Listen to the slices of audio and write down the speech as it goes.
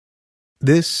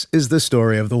This is the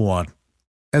story of the one.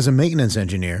 As a maintenance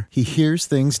engineer, he hears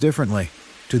things differently.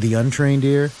 To the untrained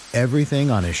ear,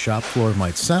 everything on his shop floor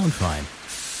might sound fine,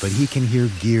 but he can hear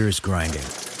gears grinding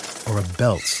or a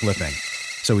belt slipping.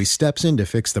 So he steps in to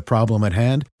fix the problem at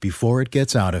hand before it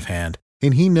gets out of hand.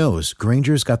 And he knows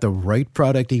Grainger's got the right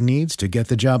product he needs to get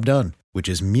the job done, which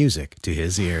is music to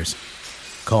his ears.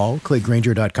 Call, click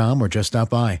Grainger.com, or just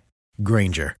stop by.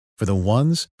 Grainger, for the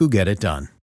ones who get it done.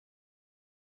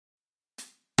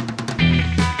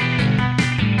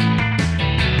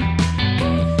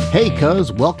 Hey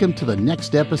cuz, welcome to the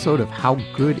next episode of How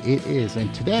Good It Is,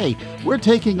 and today we're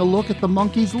taking a look at the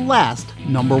Monkees' last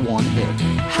 #1 hit.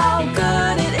 How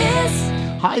Good It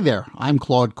Is. Hi there, I'm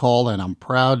Claude Call and I'm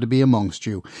proud to be amongst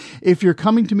you. If you're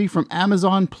coming to me from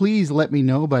Amazon, please let me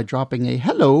know by dropping a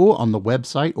hello on the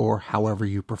website or however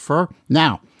you prefer.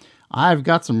 Now, I've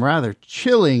got some rather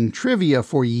chilling trivia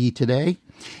for ye today.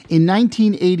 In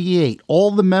 1988,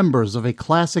 all the members of a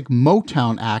classic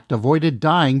Motown act avoided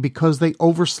dying because they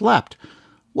overslept.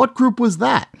 What group was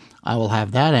that? I will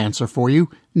have that answer for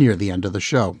you near the end of the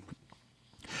show.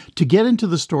 To get into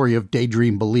the story of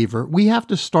Daydream Believer, we have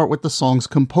to start with the song's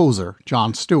composer,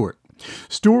 Jon Stewart.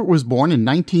 Stewart was born in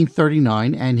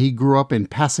 1939 and he grew up in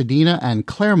Pasadena and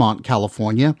Claremont,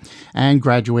 California, and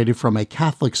graduated from a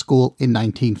Catholic school in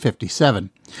 1957.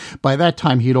 By that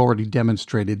time, he'd already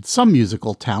demonstrated some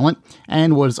musical talent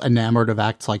and was enamored of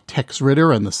acts like Tex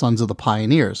Ritter and the Sons of the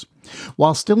Pioneers.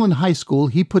 While still in high school,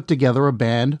 he put together a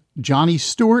band, Johnny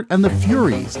Stewart and the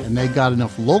Furies, and they got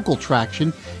enough local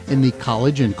traction in the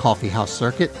college and coffeehouse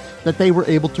circuit that they were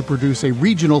able to produce a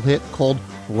regional hit called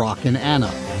Rockin'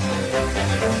 Anna.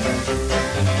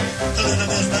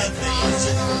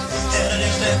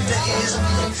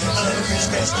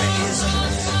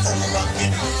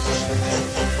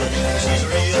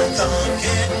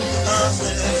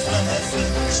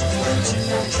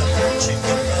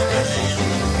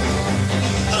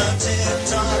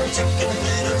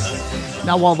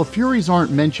 Now, while the Furies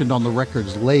aren't mentioned on the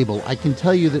record's label, I can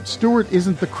tell you that Stewart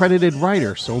isn't the credited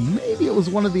writer, so maybe it was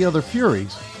one of the other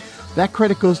Furies. That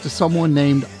credit goes to someone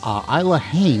named Isla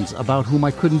Haynes, about whom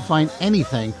I couldn't find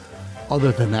anything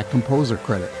other than that composer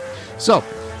credit. So,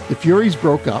 the Furies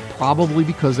broke up, probably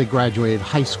because they graduated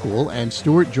high school, and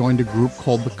Stewart joined a group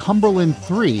called the Cumberland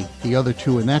Three, the other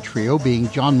two in that trio being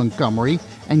John Montgomery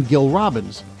and Gil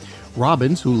Robbins.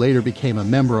 Robbins, who later became a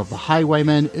member of the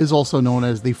Highwaymen, is also known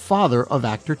as the father of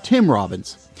actor Tim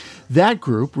Robbins. That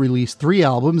group released 3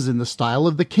 albums in the style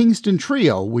of the Kingston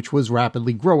Trio, which was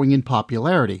rapidly growing in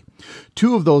popularity.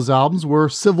 2 of those albums were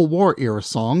Civil War-era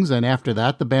songs, and after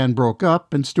that the band broke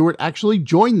up, and Stewart actually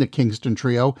joined the Kingston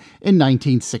Trio in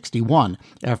 1961,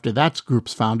 after that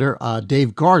group's founder,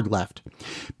 Dave Guard, left.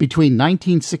 Between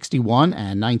 1961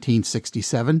 and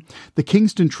 1967, the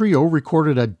Kingston Trio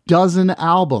recorded a dozen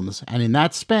albums, and in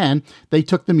that span, they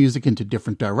took the music into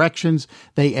different directions,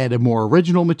 they added more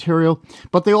original material,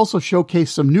 but they also showcased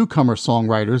some newcomer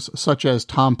songwriters such as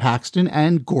Tom Paxton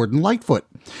and Gordon Lightfoot.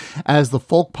 As the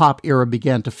folk pop era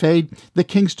began to fade, the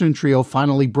Kingston Trio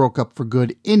finally broke up for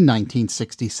good in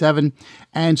 1967,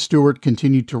 and Stewart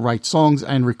continued to write songs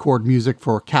and record music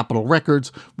for Capitol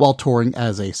Records while touring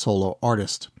as a solo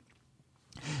artist.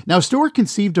 Now, Stewart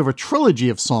conceived of a trilogy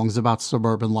of songs about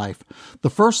suburban life. The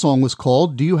first song was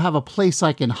called Do You Have a Place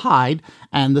I Can Hide?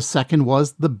 And the second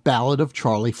was The Ballad of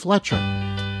Charlie Fletcher.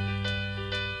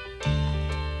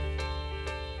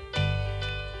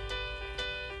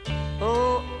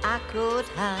 Oh, I could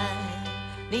hide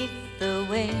neath the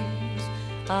wings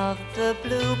of the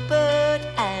bluebird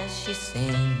as she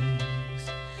sings.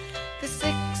 The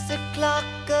 6 o'clock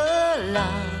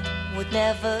alarm would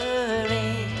never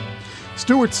ring.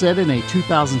 Stewart said in a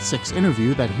 2006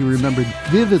 interview that he remembered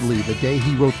vividly the day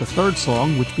he wrote the third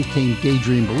song, which became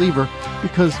Daydream Believer,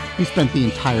 because he spent the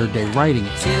entire day writing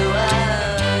it. To a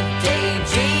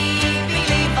daydream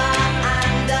believer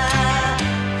and a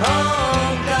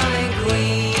homecoming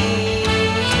queen.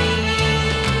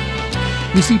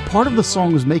 You see, part of the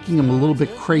song was making him a little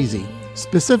bit crazy,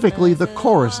 specifically the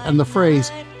chorus and the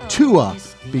phrase, to a,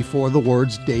 before the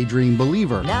words Daydream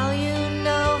Believer. Now you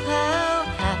know how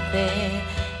happy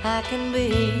I can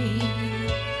be.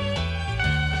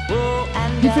 Oh,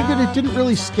 and He figured it didn't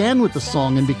really scan with the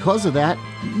song, and because of that,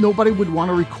 nobody would want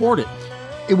to record it.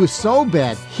 It was so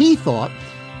bad, he thought,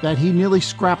 that he nearly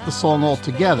scrapped the song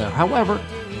altogether. However,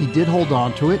 he did hold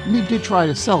on to it, and he did try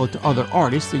to sell it to other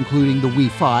artists, including the We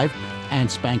Five and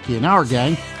Spanky and Our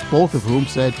Gang, both of whom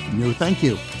said, no thank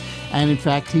you. And in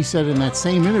fact, he said in that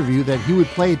same interview that he would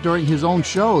play it during his own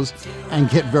shows and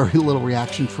get very little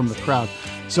reaction from the crowd.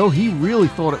 So he really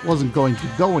thought it wasn't going to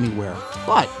go anywhere.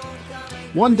 But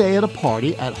One day at a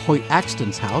party at Hoyt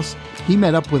Axton's house, he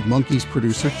met up with Monkees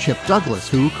producer Chip Douglas,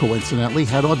 who coincidentally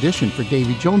had auditioned for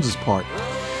Davy Jones's part.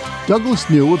 Douglas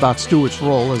knew about Stewart's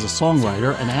role as a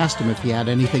songwriter and asked him if he had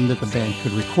anything that the band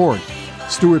could record.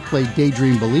 Stewart played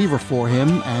Daydream Believer for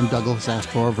him, and Douglas asked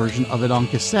for a version of it on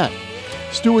cassette.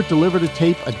 Stewart delivered a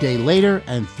tape a day later,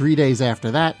 and 3 days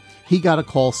after that, he got a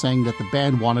call saying that the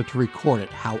band wanted to record it.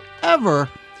 However,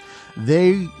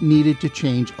 they needed to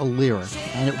change a lyric,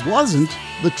 and it wasn't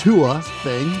the Tua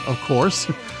thing, of course.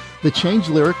 The changed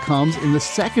lyric comes in the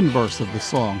second verse of the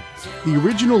song. The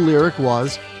original lyric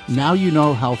was, "Now you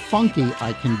know how funky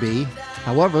I can be."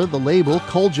 However, the label,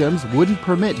 Coal Gems, wouldn't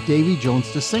permit Davy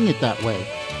Jones to sing it that way.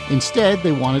 Instead,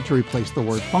 they wanted to replace the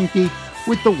word funky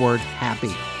with the word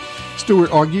happy.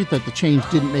 Stewart argued that the change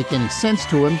didn't make any sense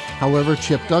to him. However,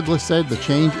 Chip Douglas said the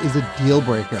change is a deal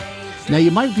breaker. Now,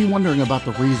 you might be wondering about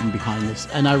the reason behind this,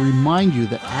 and I remind you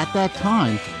that at that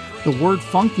time, the word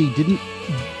funky didn't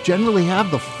generally have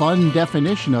the fun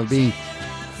definition of being,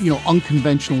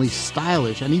 unconventionally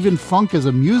stylish, and even funk as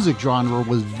a music genre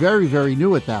was very, very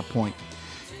new at that point.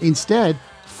 Instead,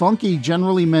 funky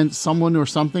generally meant someone or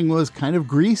something was kind of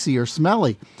greasy or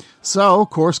smelly. So, of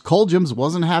course, Coal Gems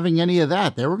wasn't having any of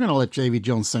that. They were going to let Davy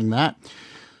Jones sing that.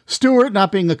 Stewart,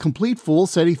 not being a complete fool,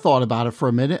 said he thought about it for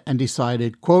a minute and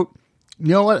decided, quote, "You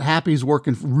know what, happy's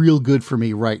working real good for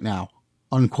me right now,"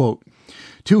 unquote.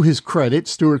 To his credit,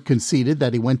 Stewart conceded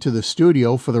that he went to the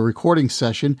studio for the recording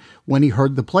session. When he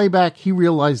heard the playback, he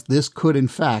realized this could, in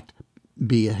fact,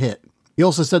 be a hit. He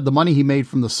also said the money he made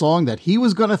from the song that he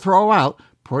was going to throw out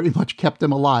pretty much kept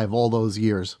him alive all those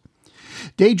years.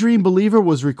 Daydream Believer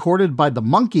was recorded by the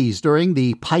Monkees during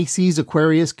the Pisces,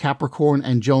 Aquarius, Capricorn,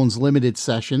 and Jones Limited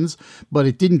sessions, but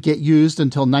it didn't get used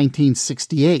until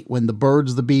 1968 when The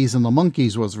Birds, the Bees, and the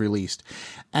Monkees was released.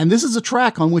 And this is a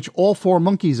track on which all four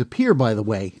Monkees appear, by the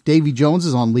way. Davy Jones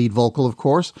is on lead vocal, of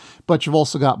course, but you've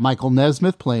also got Michael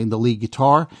Nesmith playing the lead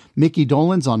guitar, Mickey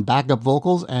Dolenz on backup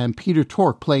vocals, and Peter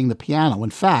Tork playing the piano. In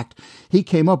fact, he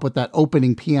came up with that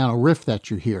opening piano riff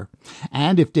that you hear.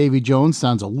 And if Davy Jones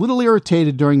sounds a little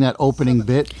irritated during that opening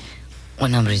bit...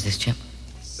 What number is this, Chip?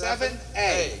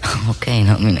 7A. Okay,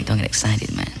 no, don't get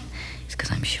excited, man. It's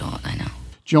because I'm short, I know.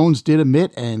 Jones did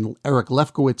admit in Eric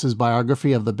Lefkowitz's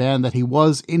biography of the band that he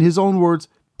was, in his own words,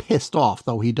 pissed off,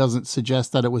 though he doesn't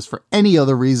suggest that it was for any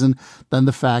other reason than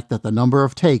the fact that the number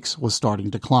of takes was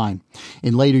starting to climb.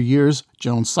 In later years,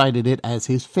 Jones cited it as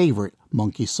his favorite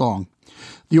Monkee song.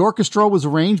 The orchestra was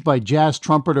arranged by jazz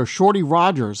trumpeter Shorty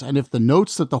Rogers, and if the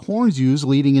notes that the horns use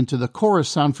leading into the chorus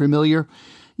sound familiar,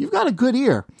 you've got a good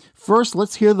ear. First,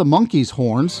 let's hear the Monkees'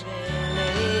 horns.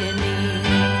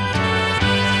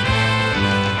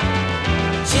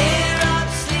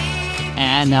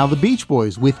 And now the Beach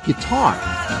Boys with guitar.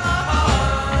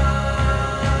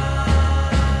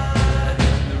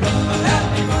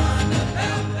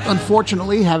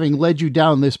 Unfortunately, having led you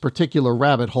down this particular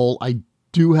rabbit hole, I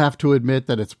do have to admit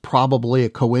that it's probably a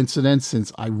coincidence,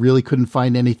 since I really couldn't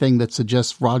find anything that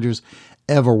suggests Rogers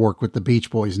ever worked with the Beach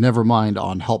Boys, never mind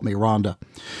on Help Me Rhonda.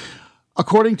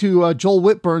 According to Joel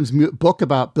Whitburn's book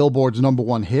about Billboard's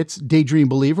 #1 hits, Daydream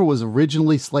Believer was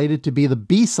originally slated to be the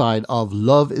B-side of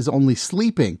Love Is Only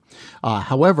Sleeping.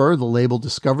 However, the label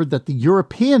discovered that the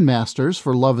European masters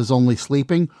for Love Is Only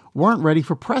Sleeping weren't ready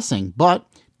for pressing, but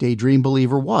Daydream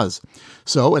Believer was.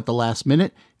 So, at the last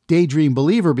minute, Daydream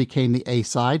Believer became the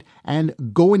A-side, and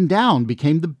Goin' Down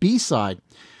became the B-side.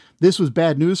 This was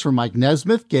bad news for Mike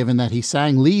Nesmith, given that he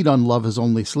sang lead on Love Is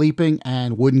Only Sleeping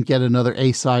and wouldn't get another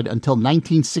A-side until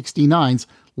 1969's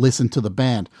Listen to the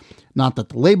Band. Not that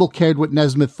the label cared what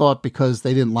Nesmith thought, because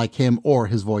they didn't like him or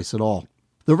his voice at all.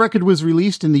 The record was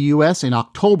released in the U.S. in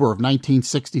October of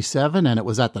 1967, and it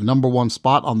was at the #1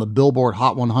 spot on the Billboard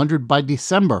Hot 100 by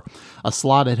December, a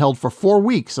slot it held for 4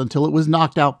 weeks until it was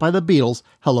knocked out by the Beatles'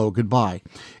 Hello Goodbye.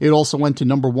 It also went to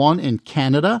 #1 in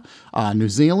Canada, New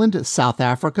Zealand, South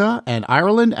Africa, and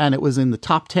Ireland, and it was in the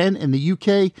top 10 in the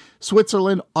UK,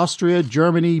 Switzerland, Austria,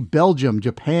 Germany, Belgium,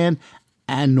 Japan,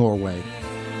 and Norway.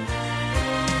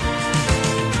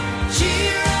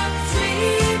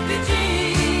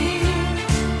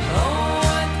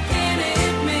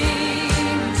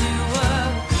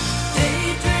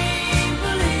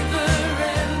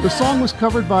 The song was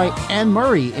covered by Anne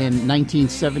Murray in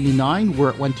 1979, where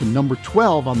it went to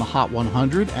 #12 on the Hot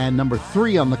 100 and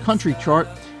 #3 on the country chart,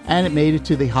 and it made it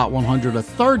to the Hot 100 a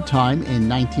third time in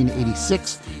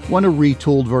 1986 when a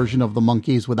retooled version of the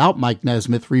Monkees without Mike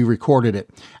Nesmith re-recorded it,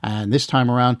 and this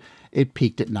time around it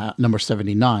peaked at number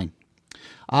 79.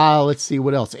 Let's see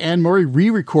what else. Anne Murray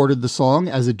re-recorded the song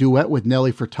as a duet with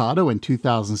Nelly Furtado in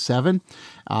 2007.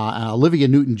 Olivia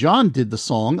Newton-John did the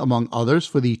song, among others,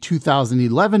 for the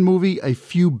 2011 movie A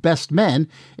Few Best Men,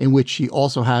 in which she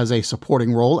also has a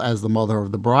supporting role as the mother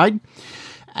of the bride.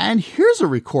 And here's a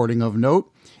recording of note.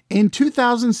 In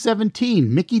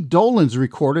 2017, Mickey Dolenz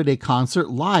recorded a concert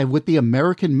live with the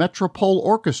American Metropole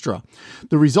Orchestra.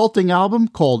 The resulting album,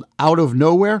 called Out of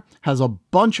Nowhere, has a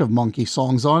bunch of Monkey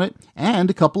songs on it and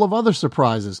a couple of other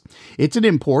surprises. It's an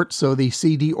import, so the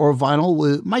CD or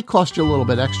vinyl might cost you a little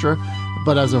bit extra,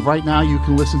 but as of right now, you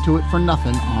can listen to it for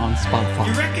nothing on Spotify.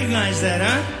 You recognize that,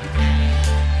 huh?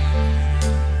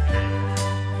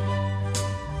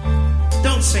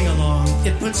 Don't sing along.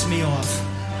 It puts me off.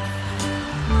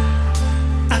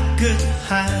 I could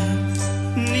hide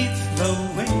neath the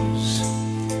wings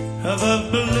of a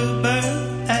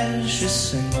bluebird as she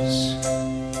sings.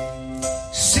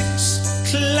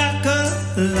 6 o'clock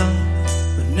along,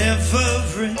 but never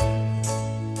ring.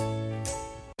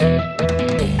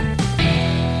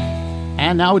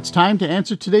 And now it's time to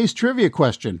answer today's trivia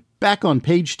question. Back on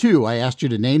page 2, I asked you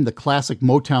to name the classic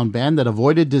Motown band that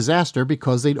avoided disaster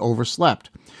because they'd overslept.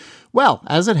 Well,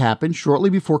 as it happened, shortly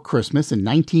before Christmas in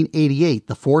 1988,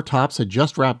 the Four Tops had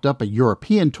just wrapped up a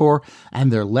European tour,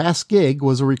 and their last gig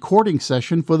was a recording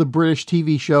session for the British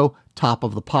TV show Top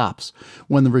of the Pops.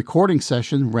 When the recording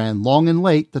session ran long and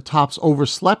late, the Tops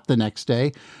overslept the next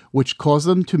day, which caused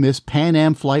them to miss Pan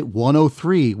Am Flight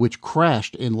 103, which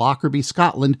crashed in Lockerbie,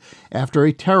 Scotland, after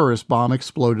a terrorist bomb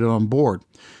exploded on board.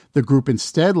 The group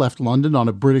instead left London on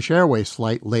a British Airways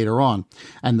flight later on.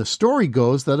 And the story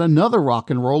goes that another rock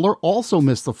and roller also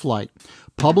missed the flight.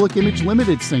 Public Image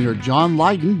Limited singer John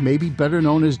Lydon, maybe better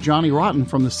known as Johnny Rotten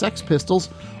from the Sex Pistols,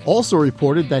 also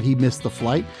reported that he missed the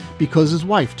flight because his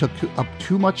wife took up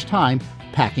too much time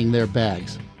packing their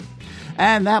bags.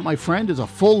 And that, my friend, is a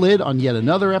full lid on yet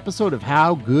another episode of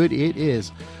How Good It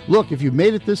Is. Look, if you've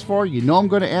made it this far, you know I'm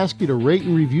going to ask you to rate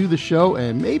and review the show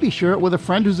and maybe share it with a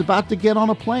friend who's about to get on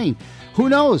a plane. Who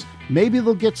knows? Maybe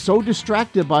they'll get so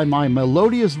distracted by my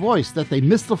melodious voice that they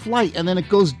miss the flight and then it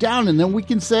goes down and then we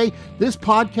can say, this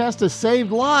podcast has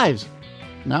saved lives.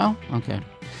 No? Okay.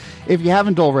 If you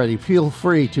haven't already, feel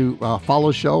free to follow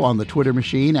the show on the Twitter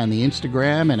machine and the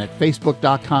Instagram and at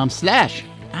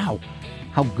facebook.com/How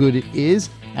Good It Is,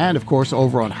 and of course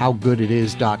over on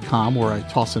howgooditis.com, where I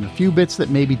toss in a few bits that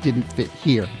maybe didn't fit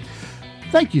here.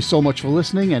 Thank you so much for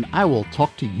listening, and I will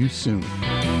talk to you soon.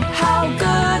 How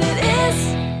good it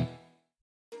is.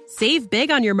 Save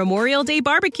big on your Memorial Day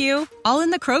barbecue, all in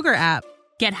the Kroger app.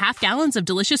 Get half gallons of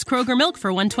delicious Kroger milk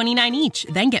for $1.29 each.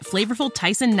 Then get flavorful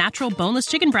Tyson natural boneless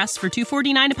chicken breasts for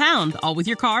 $2.49 a pound, all with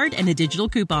your card and a digital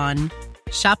coupon.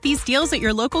 Shop these deals at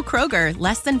your local Kroger,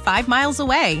 less than 5 miles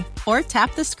away. Or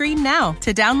tap the screen now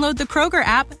to download the Kroger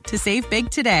app to save big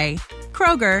today.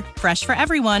 Kroger, fresh for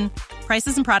everyone.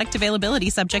 Prices and product availability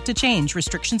subject to change.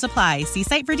 Restrictions apply. See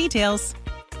site for details.